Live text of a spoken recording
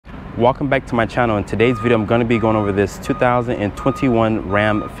Welcome back to my channel. In today's video, I'm going to be going over this 2021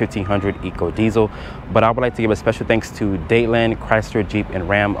 Ram 1500 EcoDiesel, but I would like to give a special thanks to Dadeland, Chrysler, Jeep, and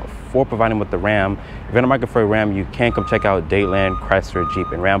Ram for providing with the Ram. If you're in the market for a Ram, you can come check out Dadeland, Chrysler,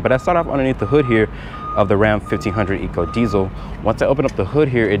 Jeep, and Ram. But I start off underneath the hood here of the Ram 1500 EcoDiesel. Once I open up the hood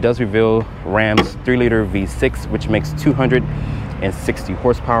here, it does reveal Ram's 3-liter V6, which makes 260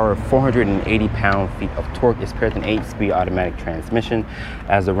 horsepower, 480 pound-feet of torque. Is paired with an 8-speed automatic transmission.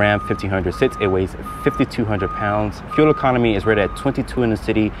 As the Ram 1500 sits, it weighs 5,200 pounds. Fuel economy is rated at 22 in the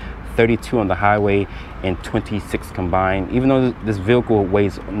city, 32 on the highway, and 26 combined. Even though this vehicle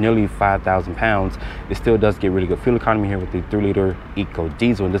weighs nearly 5,000 pounds, it still does get really good fuel economy here with the 3-liter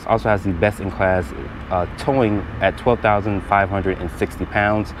EcoDiesel. And this also has the best-in-class towing at 12,560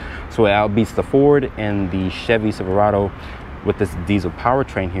 pounds. So it outbeats the Ford and the Chevy Silverado with this diesel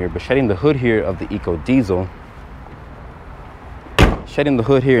powertrain here. But shedding the hood here of the EcoDiesel, shedding the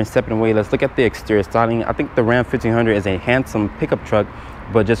hood here and stepping away, let's look at the exterior styling. I think the Ram 1500 is a handsome pickup truck,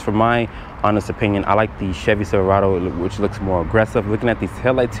 but just for my honest opinion, I like the Chevy Silverado, which looks more aggressive. Looking at these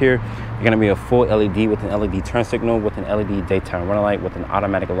headlights here, you're gonna be a full LED with an LED turn signal, with an LED daytime running light, with an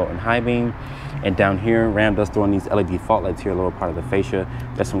automatic low and high beam. And down here, Ram does throw in these LED fog lights here, lower part of the fascia.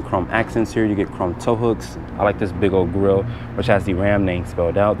 There's some chrome accents here. You get chrome tow hooks. I like this big old grille, which has the Ram name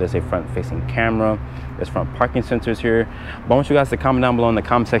spelled out. There's a front-facing camera. There's front parking sensors here. But I want you guys to comment down below in the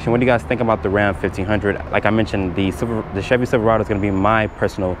comment section. What do you guys think about the Ram 1500? Like I mentioned, the Chevy Silverado is going to be my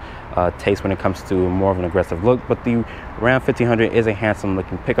personal taste when it comes to more of an aggressive look. But the Ram 1500 is a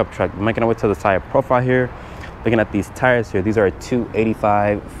handsome-looking pickup truck. Making our way to the side profile here. Looking at these tires here, these are a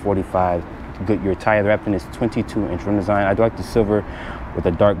 285/45 Goodyear tire. The wrapped in is 22-inch rim design. I do like the silver with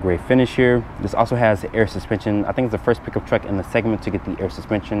a dark gray finish here. This also has air suspension. I think it's the first pickup truck in the segment to get the air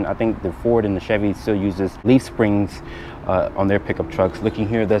suspension. I think the Ford and the Chevy still uses leaf springs on their pickup trucks. Looking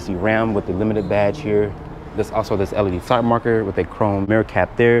here, that's the Ram with the limited badge here. There's also this LED side marker with a chrome mirror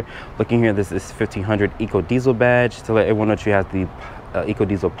cap there. Looking here, this is 1500 EcoDiesel badge to let everyone know you have the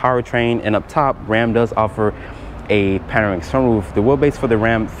EcoDiesel powertrain. And up top, Ram does offer a panoramic sunroof. The wheelbase for the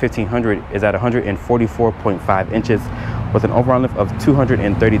Ram 1500 is at 144.5 inches with an overall lift of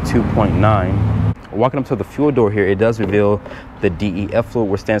 232.9. Walking up to the fuel door here, it does reveal the DEF fluid,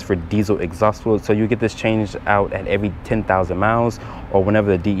 which stands for diesel exhaust fluid. So you get this changed out at every 10,000 miles or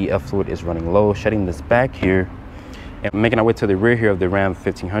whenever the DEF fluid is running low. Shedding this back here and making our way to the rear here of the Ram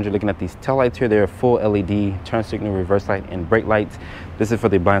 1500. Looking at these tail lights here, they're full LED, turn signal, reverse light, and brake lights. This is for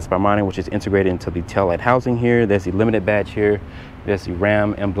the blind spot monitoring, which is integrated into the tail light housing here. There's the limited badge here. There's the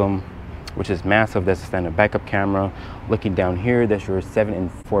Ram emblem, which is massive. That's a standard backup camera. Looking down here, there's your 7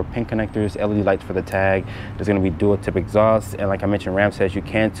 and 4 pin connectors, LED lights for the tag. There's gonna be dual tip exhaust. And like I mentioned, Ram says you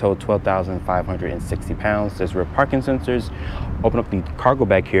can tow 12,560 pounds. There's rear parking sensors. Open up the cargo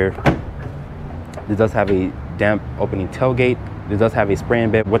bag here. This does have a damp opening tailgate. This does have a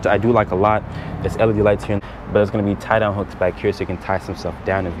spray-in bed, which I do like a lot. There's LED lights here, but there's going to be tie-down hooks back here so you can tie some stuff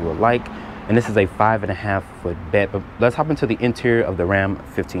down if you would like. And this is a 5.5-foot bed. But let's hop into the interior of the Ram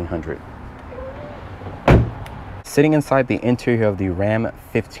 1500. Sitting inside the interior of the Ram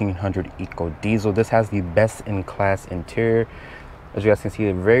 1500 EcoDiesel, this has the best-in-class interior. As you guys can see,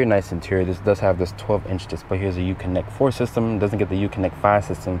 a very nice interior. This does have this 12-inch display. Here's a Uconnect 4 system. Doesn't get the Uconnect 5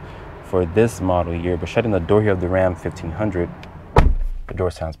 system for this model year. But shutting the door here of the Ram 1500, the door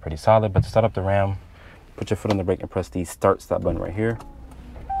sounds pretty solid. But to start up the Ram, put your foot on the brake and press the start-stop button right here.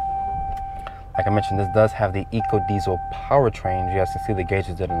 Like I mentioned, this does have the EcoDiesel powertrain. You guys can see the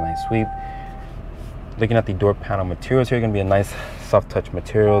gauges did a nice sweep. Looking at the door panel materials here, going to be a nice soft touch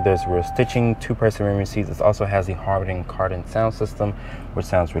material. There's rear stitching, 2-person memory seats. It also has the Harman Kardon sound system, which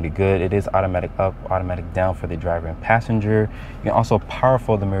sounds really good. It is automatic up, automatic down for the driver and passenger. You can also power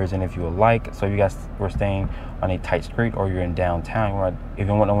fold the mirrors in if you would like. So if you guys were staying on a tight street or you're in downtown, if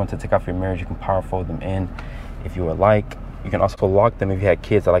you want no one to take off your mirrors, you can power fold them in if you would like. You can also lock them if you had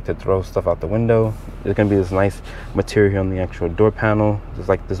kids that like to throw stuff out the window. There's gonna be this nice material here on the actual door panel. There's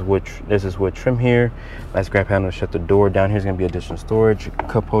like this wood, there's this wood trim here. Nice grab handle to shut the door. Down here is gonna be additional storage,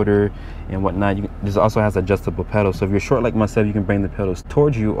 cup holder, and whatnot. This also has adjustable pedals. So if you're short like myself, you can bring the pedals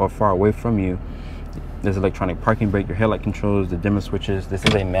towards you or far away from you. There's electronic parking brake, your headlight controls, the dimmer switches. This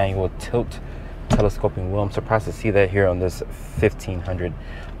is a manual tilt telescoping wheel. I'm surprised to see that here on this 1500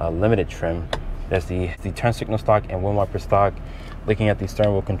 limited trim. There's the turn signal stock and wind wiper stock. Looking at the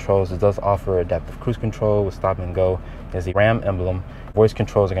steering wheel controls, it does offer adaptive cruise control with stop and go. There's the Ram emblem. Voice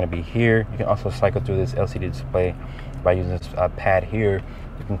controls are going to be here. You can also cycle through this LCD display by using this pad here.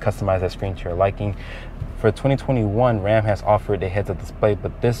 You can customize that screen to your liking. For 2021, Ram has offered a heads-up display,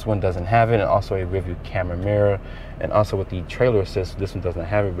 but this one doesn't have it, and also a rear view camera mirror. And also with the trailer assist, this one doesn't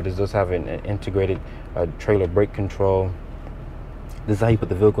have it, but this does have an integrated trailer brake control. This is how you put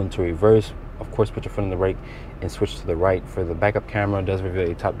the vehicle into reverse. Of course, put your foot on the brake and switch to the right. For the backup camera, it does reveal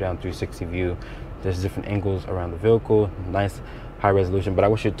a top-down 360 view. There's different angles around the vehicle, nice high resolution, but I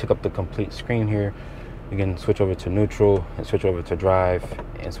wish it took up the complete screen here. You can switch over to neutral and switch over to drive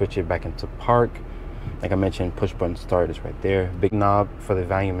and switch it back into park. Like I mentioned, push button start is right there. Big knob for the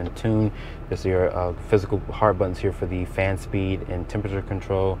volume and tune. There's your physical hard buttons here for the fan speed and temperature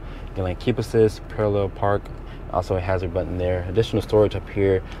control. Your lane keep assist, parallel park, also a hazard button there. Additional storage up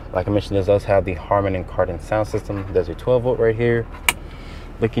here. Like I mentioned, this does have the Harman and Kardon sound system. There's a 12 volt right here.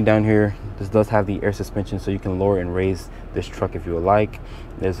 Looking down here, this does have the air suspension, so you can lower and raise this truck if you would like.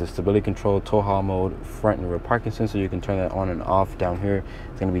 There's a stability control, tow haul mode, front and rear parking sensor. You can turn that on and off. Down here,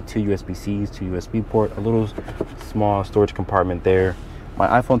 it's going to be 2 USB-Cs, 2 USB port, a little small storage compartment there. My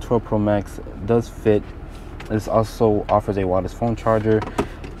iPhone 12 Pro Max does fit. This also offers a wireless phone charger.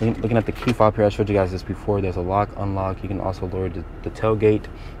 Looking at the key fob here, I showed you guys this before. There's a lock, unlock. You can also lower the tailgate.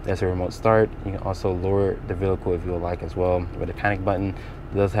 There's a remote start. You can also lower the vehicle if you would like as well. With the panic button,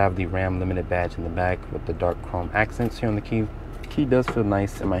 it does have the Ram Limited badge in the back with the dark chrome accents here on the key. The key does feel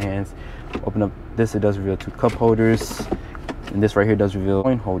nice in my hands. Open up this, it does reveal 2 cup holders. And this right here does reveal a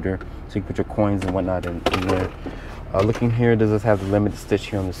coin holder, so you can put your coins and whatnot in there. Looking here, this does have the limited stitch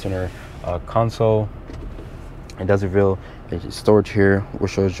here on the center console. It does reveal a storage here,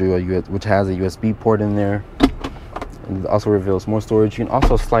 which shows you which has a USB port in there. And it also reveals more storage. You can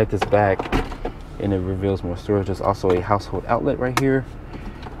also slide this back and it reveals more storage. There's also a household outlet right here.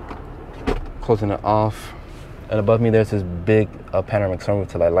 Closing it off. And above me, there's this big panoramic sunroof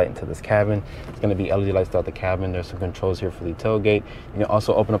to light into this cabin. It's going to be LED lights throughout the cabin. There's some controls here for the tailgate. You can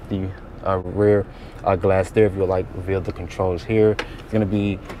also open up the rear glass there if you like, reveal the controls here. It's going to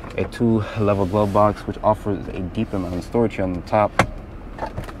be a 2-level glove box, which offers a deep amount of storage here on the top,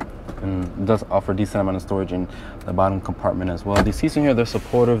 and it does offer a decent amount of storage in the bottom compartment as well. These seats in here, they're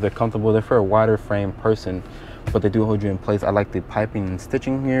supportive, they're comfortable, they're for a wider frame person, but they do hold you in place. I like the piping and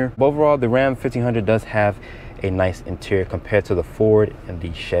stitching here. But overall, the Ram 1500 does have a nice interior compared to the Ford and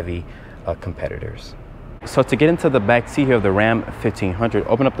the Chevy competitors. So to get into the back seat here of the Ram 1500,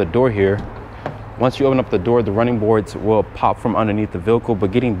 open up the door here. Once you open up the door, the running boards will pop from underneath the vehicle.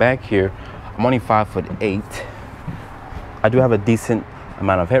 But getting back here, I'm only 5'8". I do have a decent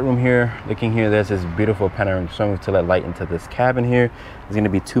amount of headroom here. Looking here, there's this beautiful panoramic sunroof to let light into this cabin here. There's going to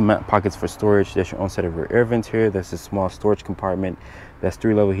be 2 mat pockets for storage. There's your own set of rear air vents here. There's a small storage compartment. That's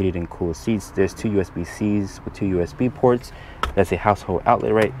 3-level heated and cooled seats. There's 2 USB-Cs with 2 USB ports. That's a household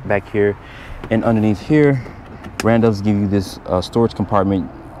outlet right back here. And underneath here, Ram does give you this storage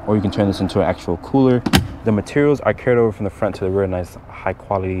compartment, or you can turn this into an actual cooler. The materials are carried over from the front to the rear. Nice high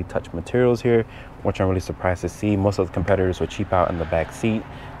quality touch materials here, which I'm really surprised to see. Most of the competitors will cheap out in the back seat.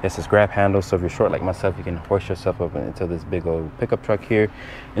 This is grab handle, so if you're short like myself, you can hoist yourself up into this big old pickup truck here.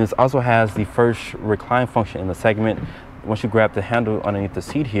 And this also has the first recline function in the segment. Once you grab the handle underneath the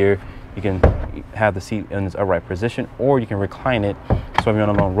seat here, you can have the seat in its upright position, or you can recline it. So if you're on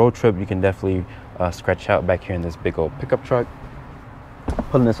a long road trip, you can definitely stretch out back here in this big old pickup truck.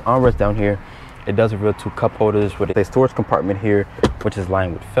 Pulling this armrest down here, it does reveal 2 cup holders with a storage compartment here, which is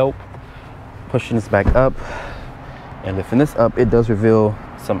lined with felt. Pushing this back up and lifting this up, it does reveal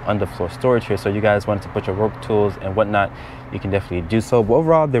some underfloor storage here. So you guys wanted to put your work tools and whatnot, you can definitely do so. But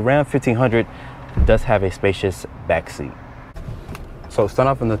overall, the Ram 1500 does have a spacious back seat. So starting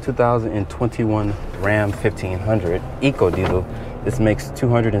off in the 2021 Ram 1500 EcoDiesel, this makes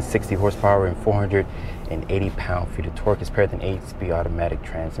 260 horsepower and 480 pound-feet of torque. It's paired with an 8-speed automatic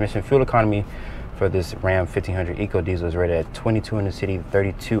transmission. Fuel economy for this Ram 1500 EcoDiesel is rated at 22 in the city,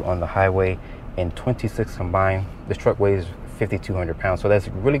 32 on the highway, and 26 combined. This truck weighs 5,200 pounds, so that's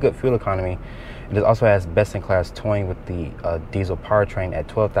really good fuel economy. It also has best-in-class towing with the diesel powertrain at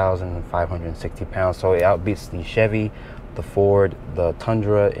 12,560 pounds, so it outbeats the Chevy, the Ford, the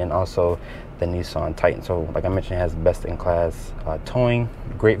Tundra, and also the Nissan Titan. So like I mentioned, it has best-in-class towing,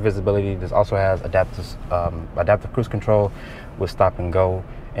 great visibility. This also has adaptive cruise control with stop and go,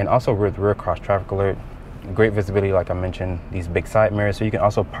 and also with rear cross traffic alert. Great visibility, like I mentioned, these big side mirrors, so you can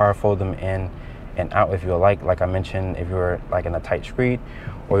also power fold them in and out if you like. Like I mentioned, if you're like in a tight street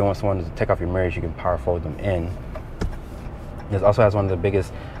or you want someone to take off your mirrors, you can power fold them in. This also has one of the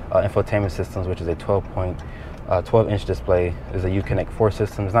biggest infotainment systems, which is a 12-inch display. Is a Uconnect 4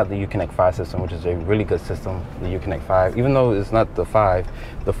 system. It's not the Uconnect 5 system, which is a really good system, the Uconnect 5. Even though it's not the 5,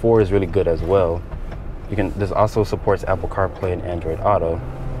 the 4 is really good as well. This also supports Apple CarPlay and Android Auto.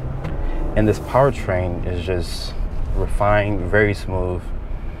 And this powertrain is just refined, very smooth,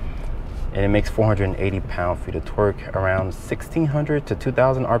 and it makes 480 pound-feet of torque, around 1600 to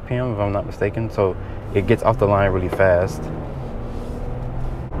 2000 RPM if I'm not mistaken. So it gets off the line really fast.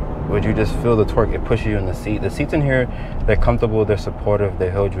 But you just feel the torque, it pushes you in the seat. The seats in here, they're comfortable, they're supportive, they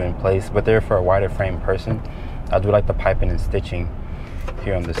hold you in place, but they're for a wider frame person. I do like the piping and stitching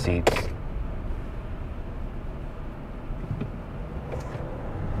here on the seats.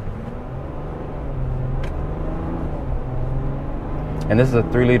 And this is a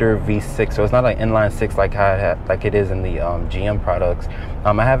 3-liter V6, so it's not like inline 6 like it is in the GM products.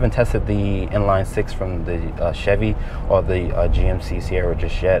 I haven't tested the inline 6 from the Chevy or the GMC Sierra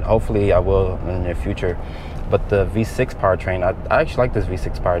just yet. Hopefully I will in the near future. But the V6 powertrain, I actually like this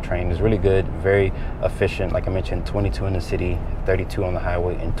V6 powertrain. It's really good, very efficient. Like I mentioned, 22 in the city, 32 on the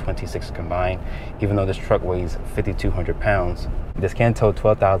highway, and 26 combined. Even though this truck weighs 5,200 pounds, this can tow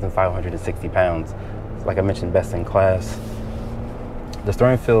 12,560 pounds. Like I mentioned, best in class. The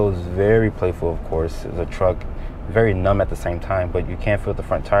steering feel is very playful, of course. It's a truck, very numb at the same time, but you can feel what the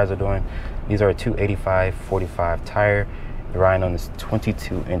front tires are doing. These are a 285/45 tire, riding on this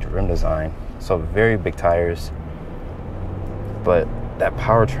 22-inch rim design. So very big tires, but that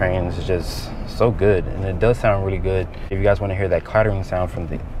powertrain is just so good, and it does sound really good. If you guys want to hear that clattering sound from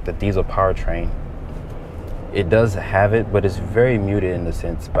the diesel powertrain, it does have it, but it's very muted in the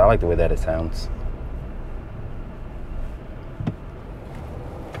sense, but I like the way that it sounds.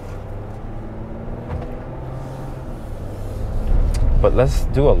 But let's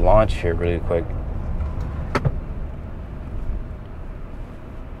do a launch here really quick.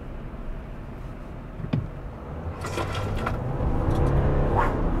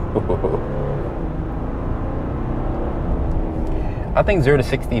 I think 0 to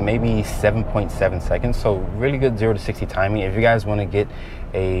 60 maybe 7.7 seconds, so really good 0 to 60 timing. If you guys want to get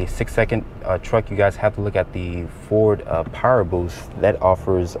a 6-second truck, you guys have to look at the Ford Power Boost that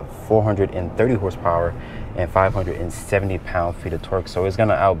offers 430 horsepower and 570 pound-feet of torque. So it's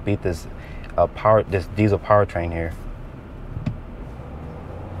gonna outbeat this this diesel powertrain here.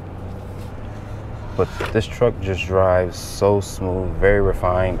 But this truck just drives so smooth, very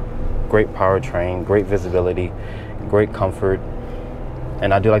refined, great powertrain, great visibility, great comfort.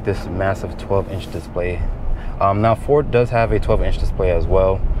 And I do like this massive 12-inch display. Now Ford does have a 12-inch display as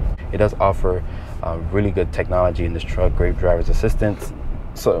well. It does offer really good technology in this truck, great driver's assistance.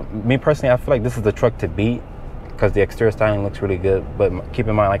 So me personally, I feel like this is the truck to beat because the exterior styling looks really good. But keep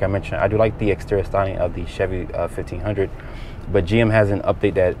in mind, like I mentioned, I do like the exterior styling of the Chevy 1500, but GM hasn't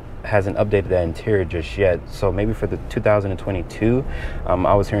updated that interior just yet. So maybe for the 2022,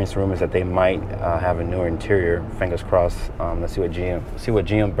 I was hearing some rumors that they might have a newer interior. Fingers crossed. Let's see what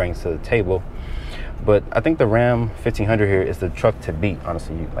GM brings to the table. But I think the Ram 1500 here is the truck to beat,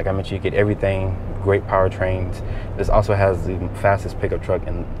 honestly. Like I mentioned, you get everything, great powertrains. This also has the fastest pickup truck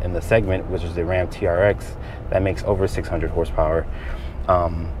in the segment, which is the Ram TRX, that makes over 600 horsepower.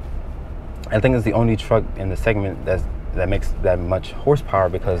 I think it's the only truck in the segment that makes that much horsepower,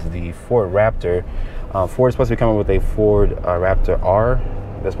 because the Ford Raptor, Ford is supposed to be coming with a Ford Raptor R.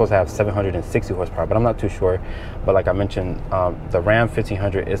 They're supposed to have 760 horsepower, but I'm not too sure. But like I mentioned, the Ram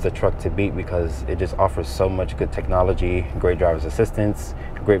 1500 is the truck to beat because it just offers so much good technology, great driver's assistance,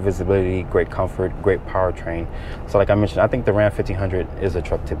 great visibility, great comfort, great powertrain. So like I mentioned, I think the Ram 1500 is a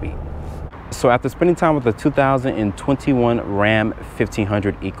truck to beat. So after spending time with the 2021 Ram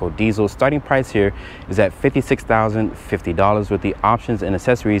 1500 EcoDiesel, starting price here is at $56,050 with the options and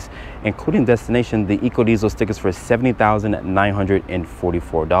accessories, including destination, the EcoDiesel stickers for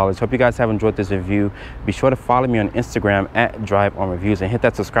 $70,944. Hope you guys have enjoyed this review. Be sure to follow me on Instagram at DriveOnReviews and hit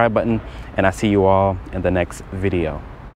that subscribe button, and I see you all in the next video.